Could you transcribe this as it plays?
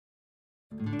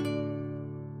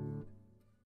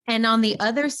And on the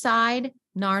other side,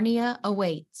 Narnia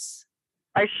awaits.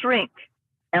 I shrink.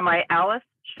 Am I Alice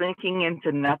shrinking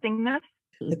into nothingness?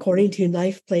 According to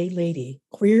Knife Blade Lady,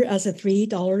 queer as a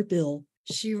 $3 bill.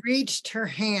 She reached her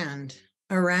hand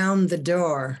around the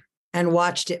door and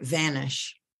watched it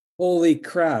vanish. Holy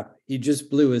crap, he just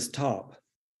blew his top.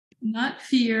 Not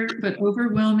fear, but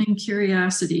overwhelming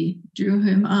curiosity drew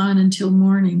him on until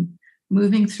morning,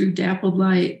 moving through dappled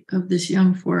light of this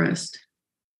young forest.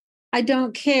 I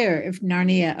don't care if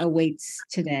Narnia awaits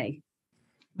today.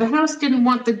 The house didn't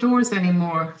want the doors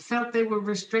anymore, felt they were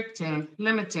restricting,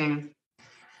 limiting.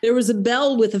 There was a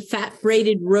bell with a fat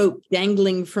braided rope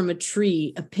dangling from a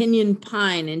tree, a pinyon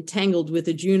pine entangled with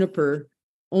a juniper,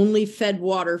 only fed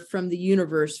water from the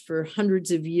universe for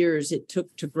hundreds of years it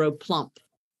took to grow plump.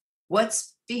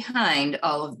 What's behind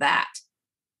all of that?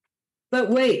 But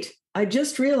wait, I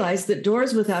just realized that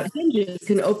doors without hinges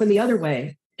can open the other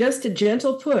way. Just a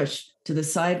gentle push to the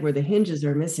side where the hinges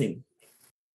are missing.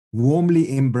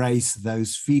 Warmly embrace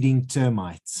those feeding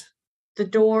termites. The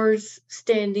doors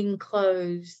standing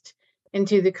closed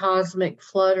into the cosmic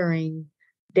fluttering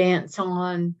dance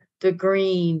on the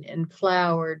green and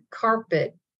flowered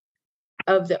carpet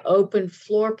of the open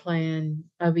floor plan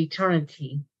of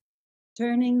eternity.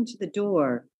 Turning to the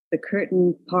door, the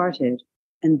curtain parted,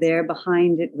 and there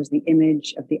behind it was the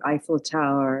image of the Eiffel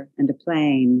Tower and a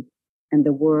plane, and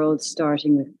the world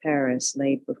starting with Paris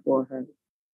laid before her.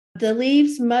 The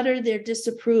leaves mutter their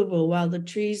disapproval while the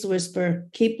trees whisper,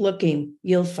 keep looking,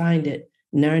 you'll find it.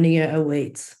 Narnia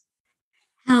awaits.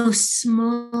 How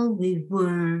small we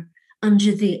were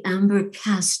under the amber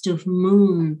cast of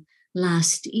moon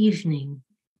last evening.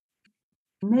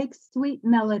 Make sweet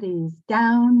melodies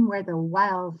down where the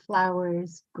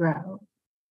wildflowers grow.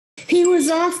 He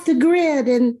was off the grid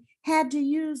and had to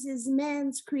use his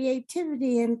man's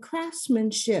creativity and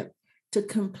craftsmanship to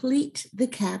complete the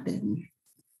cabin.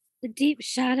 The deep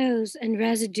shadows and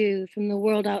residue from the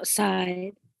world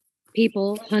outside.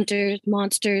 People, hunters,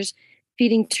 monsters,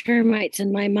 feeding termites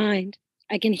in my mind.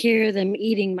 I can hear them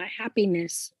eating my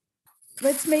happiness.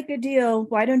 Let's make a deal.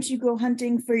 Why don't you go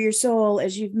hunting for your soul,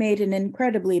 as you've made an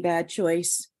incredibly bad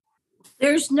choice?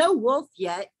 There's no wolf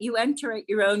yet. You enter at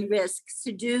your own risk,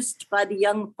 seduced by the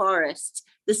young forest,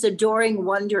 this adoring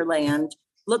wonderland,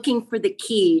 looking for the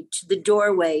key to the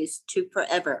doorways to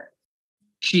forever.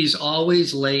 She's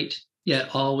always late, yet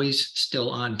always still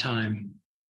on time.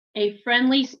 A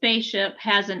friendly spaceship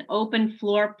has an open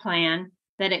floor plan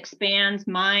that expands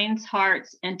minds,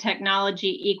 hearts, and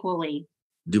technology equally.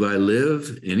 Do I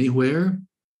live anywhere?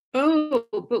 Oh,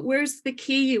 but where's the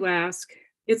key, you ask?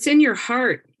 It's in your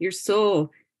heart, your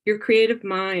soul, your creative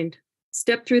mind.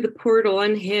 Step through the portal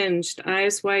unhinged,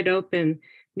 eyes wide open.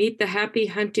 Meet the happy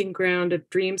hunting ground of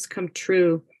dreams come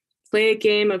true. Play a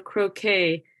game of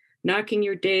croquet, knocking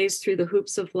your days through the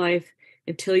hoops of life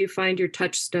until you find your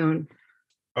touchstone.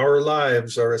 Our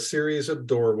lives are a series of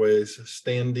doorways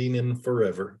standing in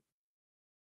forever.